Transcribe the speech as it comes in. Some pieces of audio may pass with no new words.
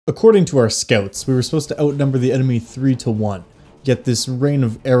According to our scouts, we were supposed to outnumber the enemy 3 to 1, yet this rain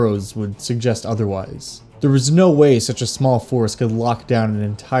of arrows would suggest otherwise. There was no way such a small force could lock down an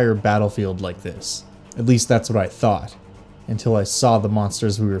entire battlefield like this. At least that's what I thought, until I saw the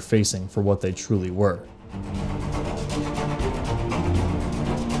monsters we were facing for what they truly were.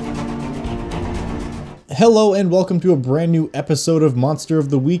 Hello and welcome to a brand new episode of Monster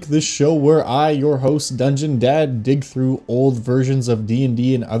of the Week, the show where I, your host, Dungeon Dad, dig through old versions of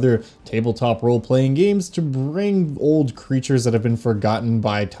D&D and other tabletop role-playing games to bring old creatures that have been forgotten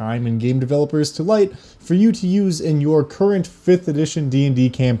by time and game developers to light for you to use in your current 5th edition D&D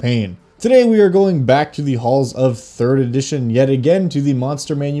campaign. Today we are going back to the halls of 3rd edition yet again to the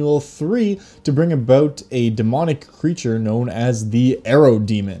Monster Manual 3 to bring about a demonic creature known as the Arrow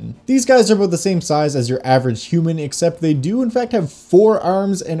Demon. These guys are about the same size as your average human, except they do in fact have 4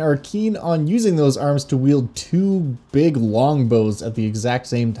 arms and are keen on using those arms to wield 2 big longbows at the exact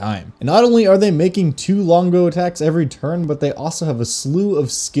same time. And not only are they making 2 longbow attacks every turn, but they also have a slew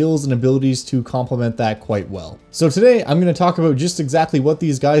of skills and abilities to complement that quite well. So today I'm going to talk about just exactly what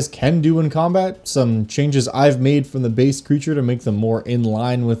these guys can do in combat, some changes I've made from the base creature to make them more in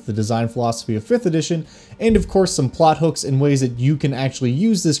line with the design philosophy of 5th edition, and of course some plot hooks and ways that you can actually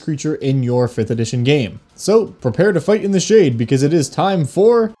use this creature in your 5th edition game. So prepare to fight in the shade because it is time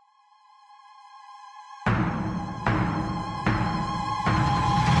for...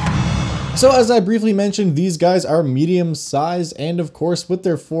 So as I briefly mentioned, these guys are medium size, and of course with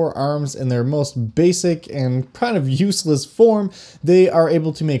their 4 arms in their most basic and kind of useless form, they are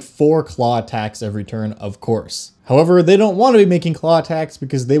able to make 4 claw attacks every turn, of course. However, they don't want to be making claw attacks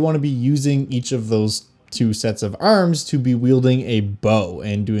because they want to be using each of those 2 sets of arms to be wielding a bow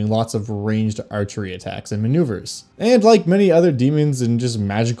and doing lots of ranged archery attacks and maneuvers. And like many other demons and just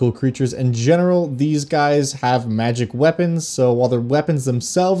magical creatures in general, these guys have magic weapons, so while their weapons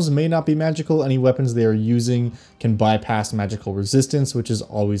themselves may not be magical, any weapons they are using can bypass magical resistance, which is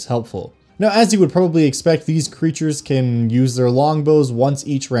always helpful. Now, as you would probably expect, these creatures can use their longbows once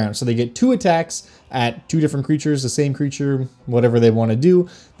each round. So they get 2 attacks at 2 different creatures, the same creature, whatever they want to do.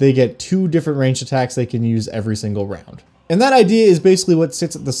 They get 2 different ranged attacks they can use every single round. And that idea is basically what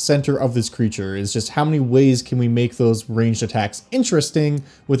sits at the center of this creature, is just how many ways can we make those ranged attacks interesting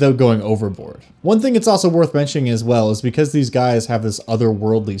without going overboard. One thing it's also worth mentioning as well is because these guys have this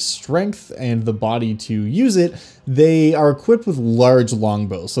otherworldly strength and the body to use it, they are equipped with large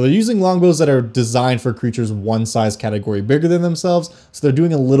longbows. So they're using longbows that are designed for creatures one size category bigger than themselves, so they're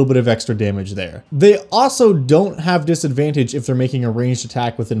doing a little bit of extra damage there. They also don't have disadvantage if they're making a ranged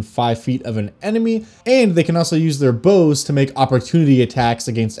attack within 5 feet of an enemy, and they can also use their bows to make opportunity attacks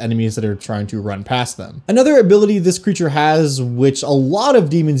against enemies that are trying to run past them. Another ability this creature has, which a lot of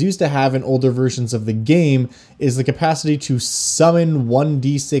demons used to have in older versions of the game, is the capacity to summon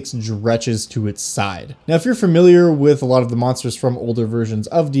 1d6 dretches to its side. Now, if you're familiar with a lot of the monsters from older versions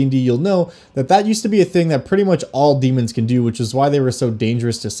of D&D, you'll know that that used to be a thing that pretty much all demons can do, which is why they were so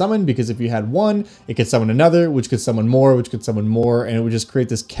dangerous to summon, because if you had one, it could summon another, which could summon more, which could summon more, and it would just create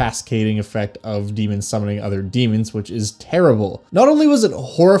this cascading effect of demons summoning other demons, which is terrible. Not only was it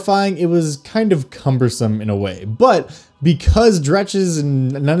horrifying, it was kind of cumbersome in a way, but because dretches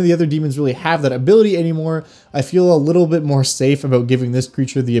and none of the other demons really have that ability anymore, I feel a little bit more safe about giving this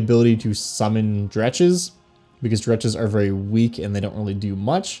creature the ability to summon dretches, because dretches are very weak and they don't really do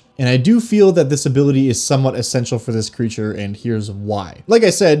much. And I do feel that this ability is somewhat essential for this creature, and here's why. Like I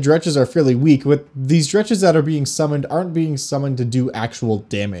said, dretches are fairly weak, but these dretches that are being summoned aren't being summoned to do actual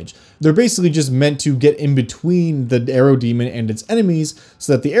damage. They're basically just meant to get in between the Arrow Demon and its enemies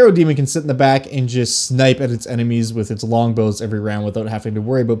so that the Arrow Demon can sit in the back and just snipe at its enemies with its longbows every round without having to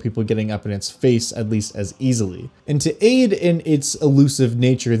worry about people getting up in its face at least as easily. And to aid in its elusive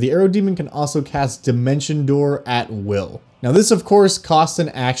nature, the Arrow Demon can also cast Dimension Door at will. Now this of course costs an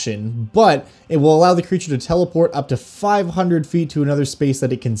action, but it will allow the creature to teleport up to 500 feet to another space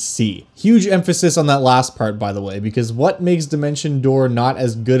that it can see. Huge emphasis on that last part, by the way, because what makes Dimension Door not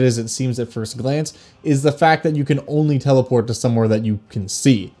as good as it seems at first glance is the fact that you can only teleport to somewhere that you can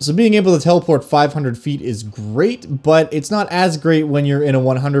see. So being able to teleport 500 feet is great, but it's not as great when you're in a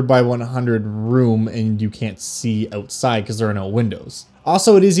 100 by 100 room and you can't see outside because there are no windows.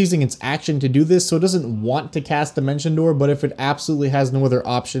 Also, it is using its action to do this, so it doesn't want to cast Dimension Door, but if it absolutely has no other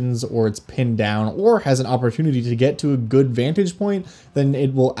options, or it's pinned down, or has an opportunity to get to a good vantage point, then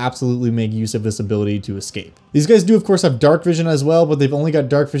it will absolutely make use of this ability to escape. These guys do of course have dark vision as well, but they've only got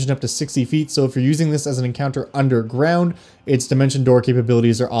dark vision up to 60 feet, so if you're using this as an encounter underground, its dimension door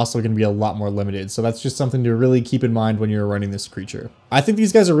capabilities are also going to be a lot more limited. So that's just something to really keep in mind when you're running this creature. I think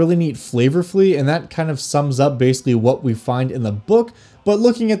these guys are really neat flavorfully, and that kind of sums up basically what we find in the book. But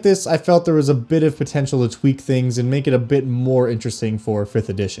looking at this, I felt there was a bit of potential to tweak things and make it a bit more interesting for 5th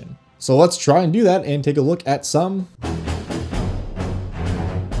edition. So let's try and do that and take a look at some.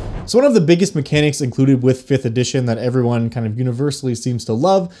 So one of the biggest mechanics included with 5th edition that everyone kind of universally seems to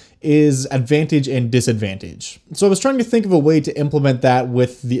love is advantage and disadvantage. So I was trying to think of a way to implement that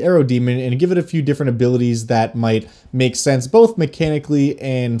with the Arrow Demon and give it a few different abilities that might make sense both mechanically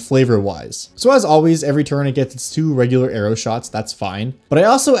and flavor-wise. So as always, every turn it gets its 2 regular arrow shots, that's fine. But I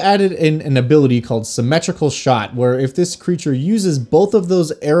also added in an ability called Symmetrical Shot, where if this creature uses both of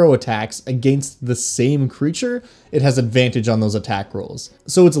those arrow attacks against the same creature, it has advantage on those attack rolls.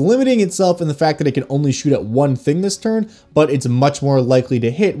 So it's limiting itself in the fact that it can only shoot at one thing this turn, but it's much more likely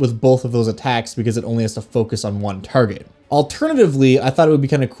to hit with both of those attacks because it only has to focus on one target. Alternatively, I thought it would be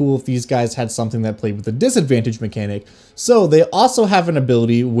kind of cool if these guys had something that played with a disadvantage mechanic. So they also have an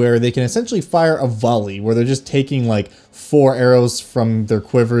ability where they can essentially fire a volley, where they're just taking like 4 arrows from their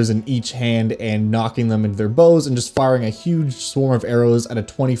quivers in each hand and knocking them into their bows and just firing a huge swarm of arrows at a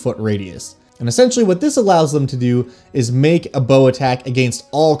 20-foot radius. And essentially what this allows them to do is make a bow attack against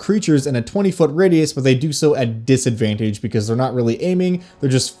all creatures in a 20-foot radius, but they do so at disadvantage because they're not really aiming, they're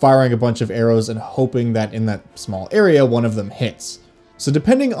just firing a bunch of arrows and hoping that in that small area, one of them hits. So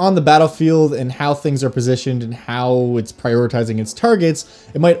depending on the battlefield and how things are positioned and how it's prioritizing its targets,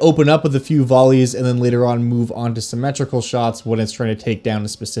 it might open up with a few volleys and then later on move on to symmetrical shots when it's trying to take down a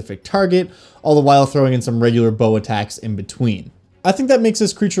specific target, all the while throwing in some regular bow attacks in between. I think that makes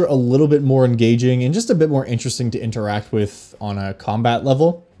this creature a little bit more engaging and just a bit more interesting to interact with on a combat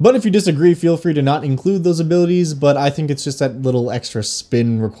level. But if you disagree, feel free to not include those abilities, but I think it's just that little extra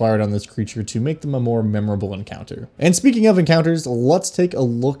spin required on this creature to make them a more memorable encounter. And speaking of encounters, let's take a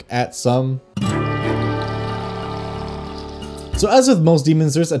look at some. So as with most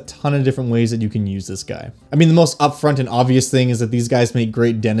demons, there's a ton of different ways that you can use this guy. I mean, the most upfront and obvious thing is that these guys make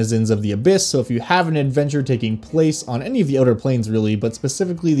great denizens of the Abyss, so if you have an adventure taking place on any of the outer planes really, but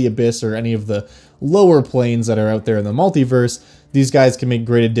specifically the Abyss or any of the lower planes that are out there in the multiverse, these guys can make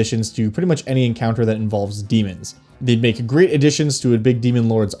great additions to pretty much any encounter that involves demons. They'd make great additions to a big demon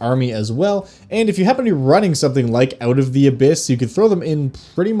lord's army as well, and if you happen to be running something like Out of the Abyss, you could throw them in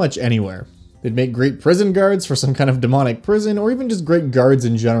pretty much anywhere. They'd make great prison guards for some kind of demonic prison, or even just great guards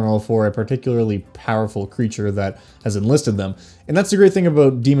in general for a particularly powerful creature that has enlisted them. And that's the great thing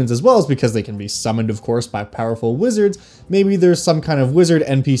about demons as well, is because they can be summoned, of course, by powerful wizards. Maybe there's some kind of wizard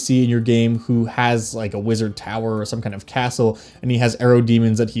NPC in your game who has like a wizard tower or some kind of castle, and he has arrow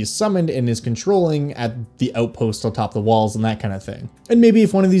demons that he's summoned and is controlling at the outpost on top of the walls and that kind of thing. And maybe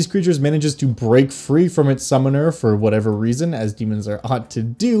if one of these creatures manages to break free from its summoner for whatever reason, as demons are ought to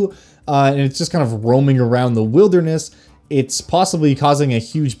do, and it's just kind of roaming around the wilderness, it's possibly causing a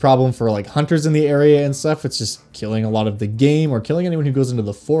huge problem for like hunters in the area and stuff. It's just killing a lot of the game or killing anyone who goes into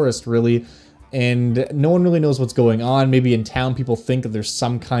the forest really, and no one really knows what's going on. Maybe in town people think that there's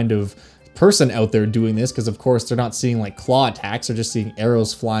some kind of person out there doing this because of course they're not seeing like claw attacks, they're just seeing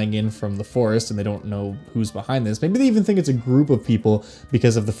arrows flying in from the forest and they don't know who's behind this. Maybe they even think it's a group of people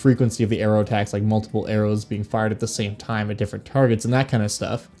because of the frequency of the arrow attacks, like multiple arrows being fired at the same time at different targets and that kind of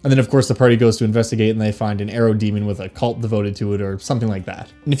stuff. And then of course the party goes to investigate and they find an arrow demon with a cult devoted to it or something like that.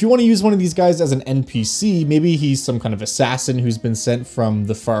 And if you want to use one of these guys as an NPC, maybe he's some kind of assassin who's been sent from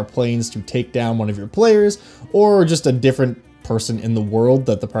the far plains to take down one of your players, or just a different person in the world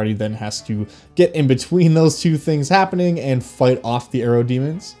that the party then has to get in between those two things happening and fight off the arrow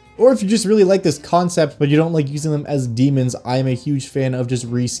demons. Or if you just really like this concept but you don't like using them as demons, I am a huge fan of just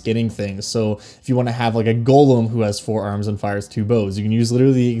reskinning things. So if you want to have like a golem who has 4 arms and fires 2 bows, you can use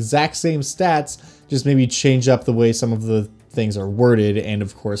literally the exact same stats, just maybe change up the way some of the things are worded, and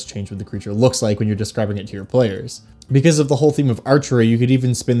of course change what the creature looks like when you're describing it to your players. Because of the whole theme of archery, you could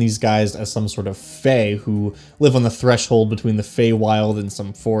even spin these guys as some sort of fae who live on the threshold between the Feywild and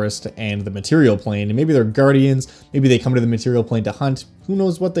some forest and the material plane. And maybe they're guardians, maybe they come to the material plane to hunt, who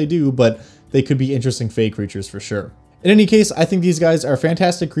knows what they do, but they could be interesting fae creatures for sure. In any case, I think these guys are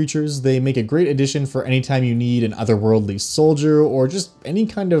fantastic creatures. They make a great addition for any time you need an otherworldly soldier or just any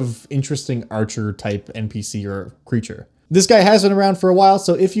kind of interesting archer type NPC or creature. This guy has been around for a while,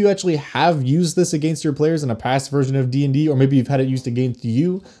 so if you actually have used this against your players in a past version of D&D, or maybe you've had it used against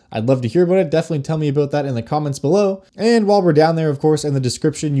you, I'd love to hear about it. Definitely tell me about that in the comments below. And while we're down there, of course, in the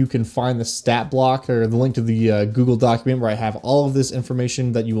description, you can find the stat block or the link to the Google document where I have all of this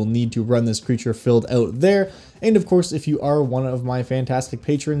information that you will need to run this creature filled out there. And of course, if you are one of my fantastic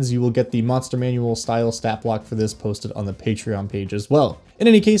patrons, you will get the Monster Manual style stat block for this posted on the Patreon page as well. In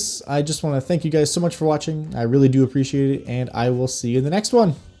any case, I just want to thank you guys so much for watching. I really do appreciate it, and I will see you in the next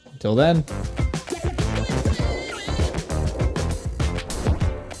one. Until then.